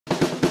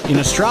In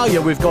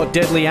Australia, we've got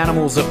deadly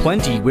animals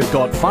aplenty. We've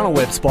got funnel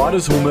web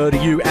spiders who'll murder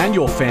you and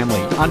your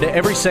family. Under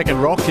every second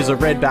rock is a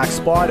redback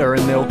spider,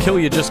 and they'll kill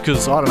you just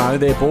because, I don't know,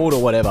 they're bored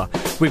or whatever.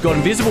 We've got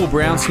invisible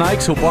brown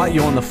snakes who'll bite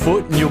you on the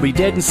foot and you'll be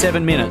dead in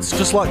 7 minutes.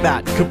 Just like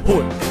that,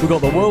 kaput. We've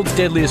got the world's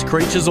deadliest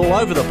creatures all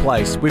over the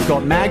place. We've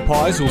got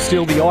magpies who'll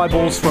steal the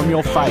eyeballs from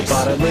your face.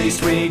 But at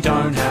least we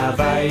don't have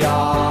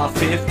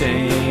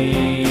AR-15s.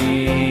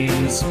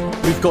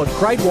 We've got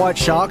great white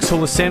sharks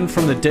who'll ascend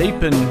from the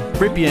deep and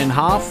rip you in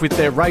half with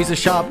their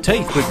razor-sharp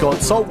teeth. We've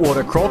got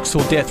saltwater crocs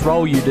who'll death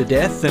roll you to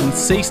death, and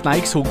sea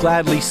snakes who'll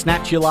gladly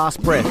snatch your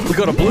last breath. We've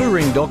got a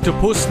blue-ringed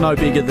octopus no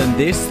bigger than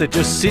this that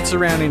just sits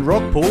around in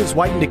rock pools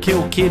waiting to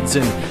kill kids,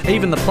 and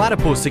even the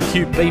platypus, a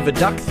cute beaver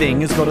duck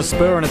thing, has got a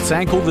spur on its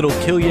ankle that'll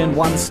kill you in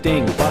one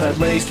sting. But at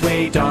least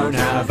we don't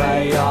have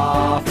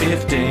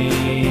AR-15s,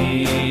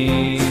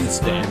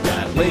 and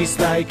at least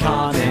they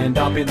can't end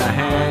up in the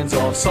hands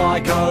of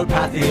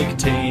psychopathic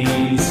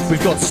teens.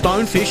 We've got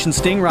stonefish and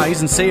stingrays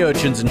and sea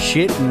urchins and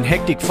shit, and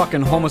hectic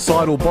fucking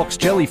homicidal box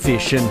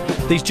jellyfish, and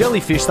these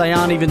jellyfish, they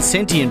aren't even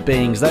sentient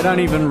beings. They don't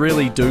even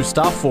really do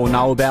stuff or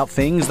know about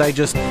things. They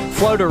just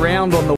float around on the